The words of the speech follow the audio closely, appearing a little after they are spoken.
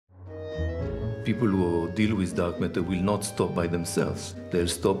People who deal with dark matter will not stop by themselves. They'll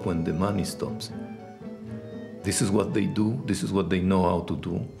stop when the money stops. This is what they do, this is what they know how to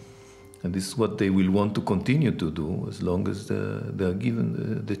do, and this is what they will want to continue to do as long as they are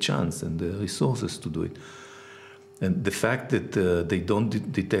given the chance and the resources to do it. And the fact that they don't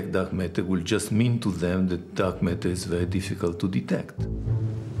detect dark matter will just mean to them that dark matter is very difficult to detect.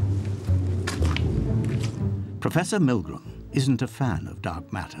 Professor Milgram isn't a fan of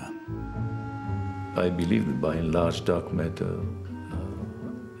dark matter. I believe that by and large dark matter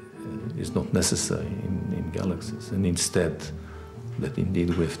is not necessary in galaxies, and instead that indeed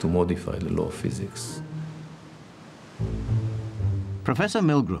we have to modify the law of physics. Professor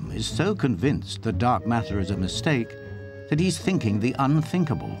Milgram is so convinced that dark matter is a mistake that he's thinking the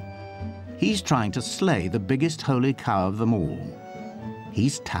unthinkable. He's trying to slay the biggest holy cow of them all.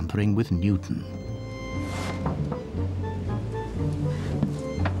 He's tampering with Newton.